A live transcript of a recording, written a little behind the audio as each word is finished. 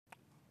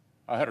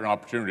I had an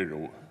opportunity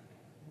to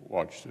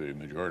watch the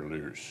Majority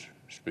Leader's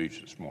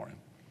speech this morning.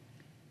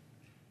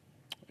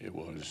 It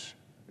was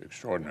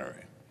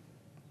extraordinary.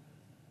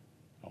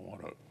 I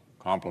want to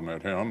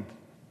compliment him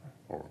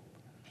for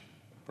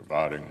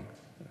providing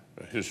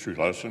a history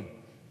lesson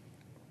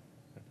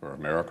for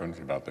Americans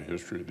about the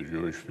history of the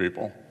Jewish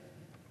people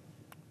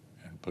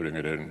and putting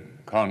it in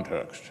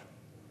context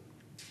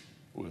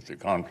with the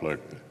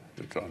conflict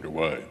that's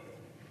underway.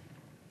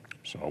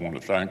 So I want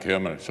to thank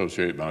him and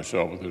associate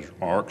myself with his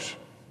remarks.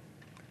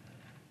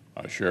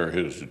 I share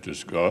his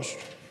disgust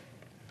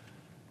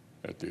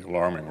at the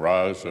alarming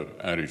rise of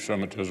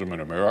anti-Semitism in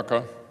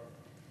America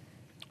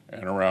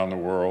and around the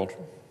world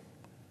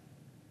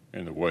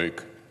in the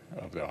wake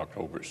of the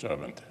October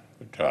 7th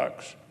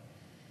attacks.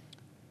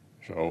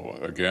 So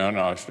again,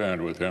 I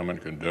stand with him in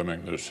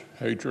condemning this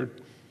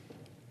hatred,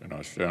 and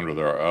I stand with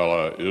our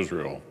ally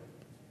Israel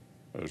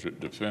as it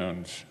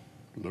defends,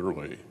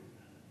 literally,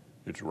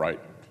 its right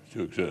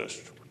to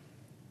exist.